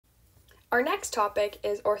Our next topic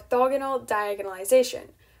is orthogonal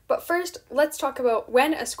diagonalization. But first, let's talk about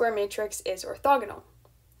when a square matrix is orthogonal.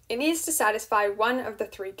 It needs to satisfy one of the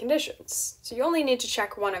three conditions. So you only need to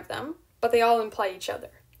check one of them, but they all imply each other.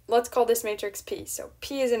 Let's call this matrix P. So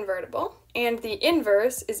P is invertible, and the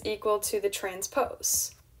inverse is equal to the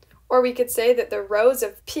transpose. Or we could say that the rows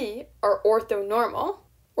of P are orthonormal.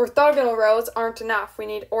 Orthogonal rows aren't enough. We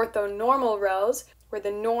need orthonormal rows where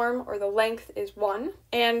the norm or the length is 1,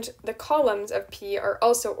 and the columns of P are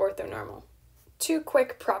also orthonormal. Two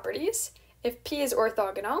quick properties. If P is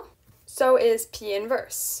orthogonal, so is P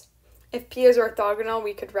inverse. If P is orthogonal,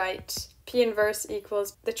 we could write P inverse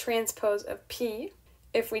equals the transpose of P.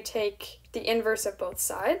 If we take the inverse of both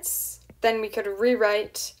sides, then we could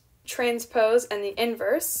rewrite transpose and the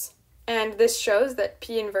inverse, and this shows that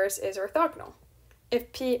P inverse is orthogonal.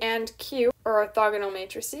 If P and Q are orthogonal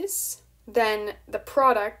matrices, then the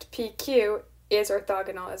product PQ is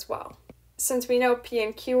orthogonal as well. Since we know P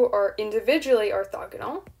and Q are individually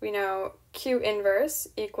orthogonal, we know Q inverse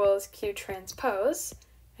equals Q transpose,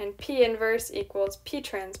 and P inverse equals P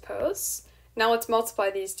transpose. Now let's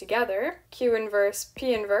multiply these together. Q inverse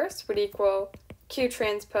P inverse would equal Q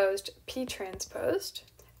transposed P transposed.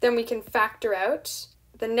 Then we can factor out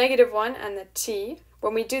the -1 and the t.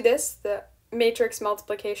 When we do this, the matrix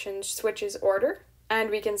multiplication switches order, and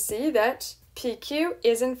we can see that PQ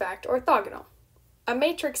is in fact orthogonal. A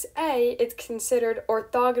matrix A is considered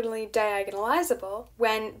orthogonally diagonalizable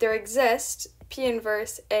when there exists P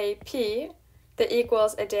inverse AP that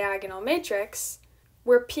equals a diagonal matrix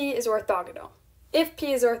where P is orthogonal. If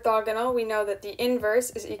P is orthogonal, we know that the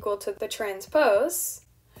inverse is equal to the transpose,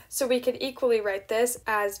 so we could equally write this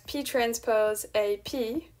as P transpose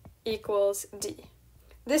AP equals D.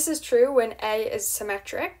 This is true when A is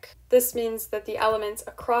symmetric. This means that the elements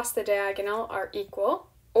across the diagonal are equal,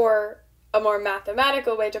 or a more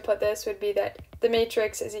mathematical way to put this would be that the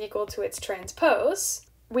matrix is equal to its transpose.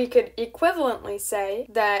 We could equivalently say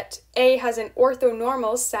that A has an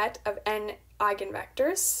orthonormal set of n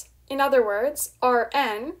eigenvectors. In other words,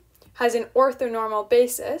 Rn has an orthonormal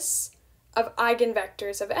basis of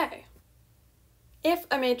eigenvectors of A. If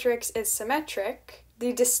a matrix is symmetric,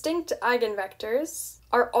 the distinct eigenvectors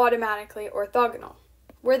are automatically orthogonal,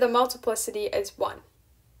 where the multiplicity is 1.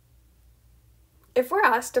 If we're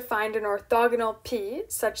asked to find an orthogonal P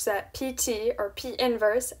such that PT or P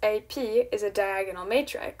inverse AP is a diagonal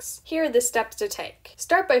matrix, here are the steps to take.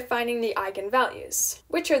 Start by finding the eigenvalues,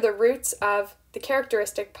 which are the roots of the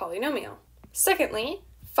characteristic polynomial. Secondly,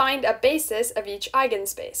 find a basis of each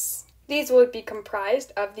eigenspace. These will be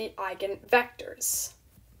comprised of the eigenvectors.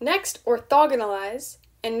 Next, orthogonalize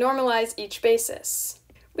and normalize each basis.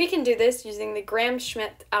 We can do this using the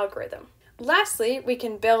Gram-Schmidt algorithm. Lastly, we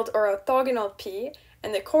can build our orthogonal P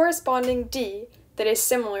and the corresponding D that is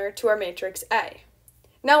similar to our matrix A.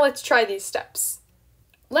 Now let's try these steps.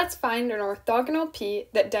 Let's find an orthogonal P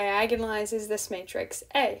that diagonalizes this matrix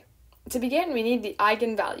A. To begin, we need the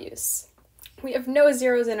eigenvalues. We have no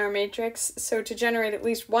zeros in our matrix, so to generate at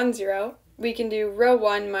least one zero, we can do row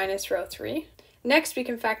 1 minus row 3. Next, we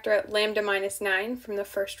can factor out lambda minus 9 from the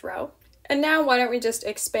first row. And now why don't we just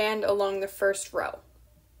expand along the first row?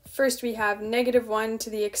 First, we have -1 to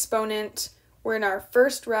the exponent. We're in our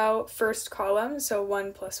first row, first column, so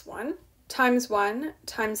 1 plus 1, times 1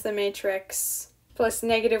 times the matrix, plus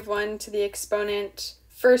 -1 to the exponent,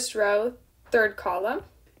 first row, third column.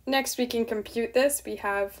 Next, we can compute this. We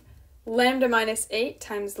have lambda minus 8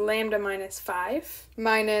 times lambda minus 5,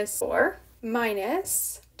 minus 4,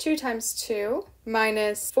 minus 2 times 2,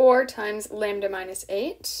 minus 4 times lambda minus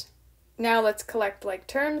 8. Now let's collect like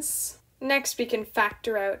terms. Next, we can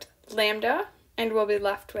factor out lambda, and we'll be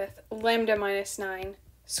left with lambda minus 9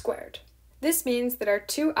 squared. This means that our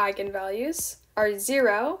two eigenvalues are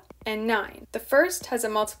 0 and 9. The first has a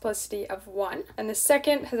multiplicity of 1, and the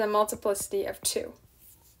second has a multiplicity of 2.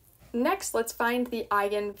 Next, let's find the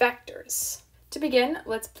eigenvectors. To begin,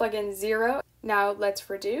 let's plug in 0. Now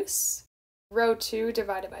let's reduce row 2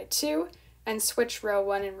 divided by 2, and switch row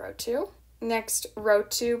 1 and row 2. Next, row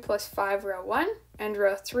 2 plus 5 row 1, and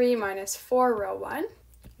row 3 minus 4 row 1.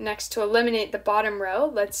 Next, to eliminate the bottom row,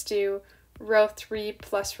 let's do row 3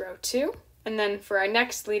 plus row 2. And then for our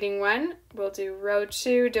next leading one, we'll do row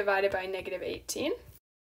 2 divided by -18.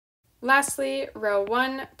 Lastly, row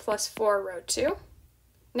 1 plus 4 row 2.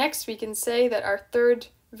 Next, we can say that our third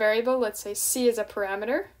variable, let's say c is a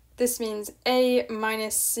parameter. This means a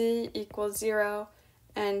minus c equals 0,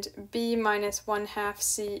 and b minus 1/2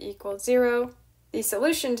 c equals 0. The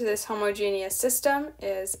solution to this homogeneous system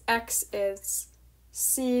is x is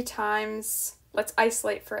c times, let's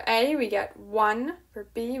isolate for a, we get 1, for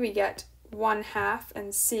b we get 1/2,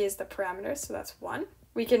 and c is the parameter, so that's 1.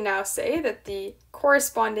 We can now say that the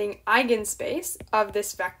corresponding eigenspace of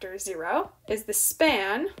this vector 0 is the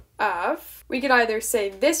span of, we could either say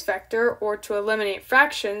this vector, or to eliminate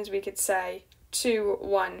fractions, we could say 2,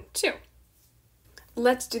 1, 2.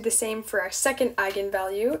 Let's do the same for our second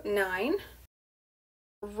eigenvalue, 9.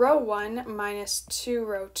 Row 1 minus 2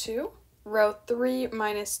 row 2, row 3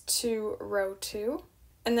 minus 2 row 2,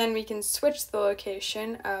 and then we can switch the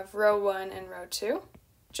location of row 1 and row 2,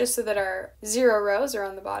 just so that our 0 rows are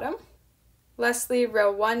on the bottom. Lastly,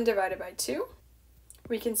 row 1 divided by 2.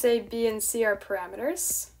 We can say b and c are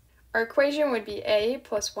parameters. Our equation would be a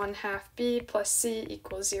plus 1/2 b plus c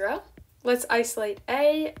equals 0. Let's isolate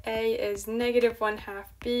a. A is negative 1/2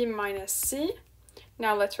 b minus c.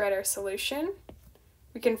 Now let's write our solution.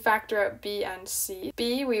 We can factor out b and c.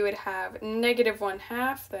 b, we would have negative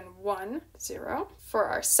 1/2, then 1, 0. For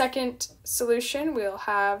our second solution, we'll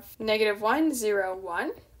have negative 1, 0,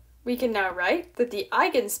 1. We can now write that the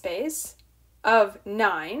eigenspace of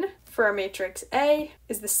 9 for our matrix A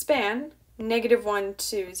is the span negative 1,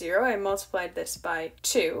 2, 0. I multiplied this by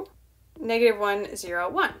 2. Negative 1, 0,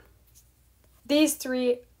 1. These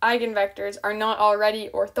three eigenvectors are not already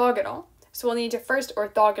orthogonal, so we'll need to first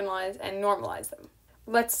orthogonalize and normalize them.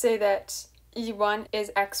 Let's say that E1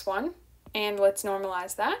 is x1, and let's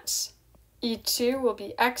normalize that. E2 will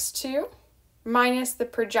be x2 minus the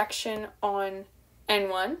projection on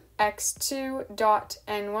n1, x2 dot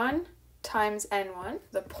n1 times n1,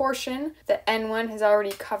 the portion that n1 has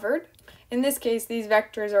already covered. In this case, these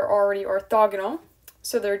vectors are already orthogonal,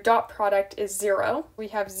 so their dot product is 0. We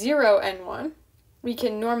have 0 n1. We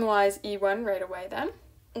can normalize E1 right away then.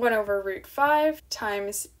 1 over root 5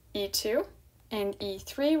 times E2. And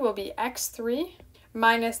E3 will be x3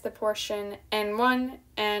 minus the portion n1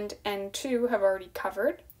 and n2 have already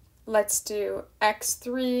covered. Let's do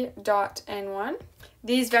x3 dot n1.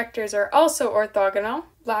 These vectors are also orthogonal.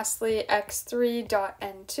 Lastly, x3 dot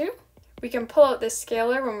n2. We can pull out this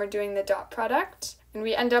scalar when we're doing the dot product, and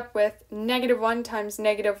we end up with negative 1 times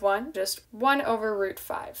negative 1, just 1 over root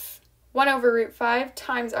 5. 1 over root 5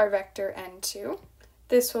 times our vector n2.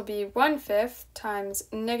 This will be 1/5 times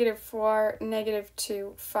negative 4, negative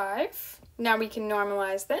 2, 5. Now we can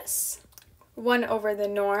normalize this. 1 over the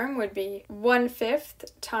norm would be 1/5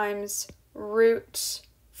 times root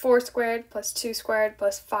 4 squared plus 2 squared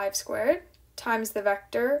plus 5 squared times the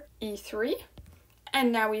vector E3.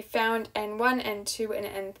 And now we found n1, n2, and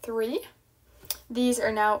n3. These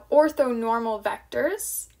are now orthonormal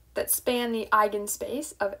vectors that span the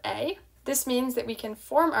eigenspace of A. This means that we can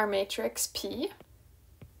form our matrix P,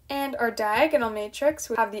 and our diagonal matrix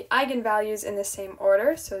would have the eigenvalues in the same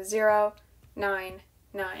order, so 0, 9,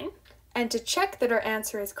 9. And to check that our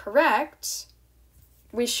answer is correct,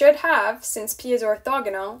 we should have, since P is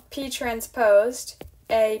orthogonal, P transposed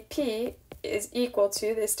AP is equal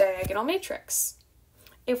to this diagonal matrix.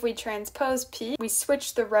 If we transpose P, we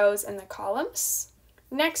switch the rows and the columns.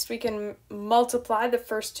 Next, we can multiply the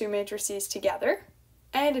first two matrices together.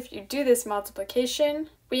 And if you do this multiplication,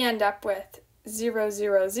 we end up with 0,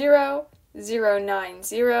 0, 0, 0, 9,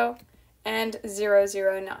 0, and 0,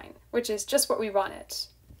 0, 9, which is just what we wanted.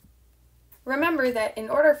 Remember that in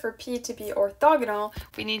order for P to be orthogonal,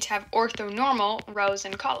 we need to have orthonormal rows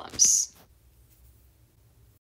and columns.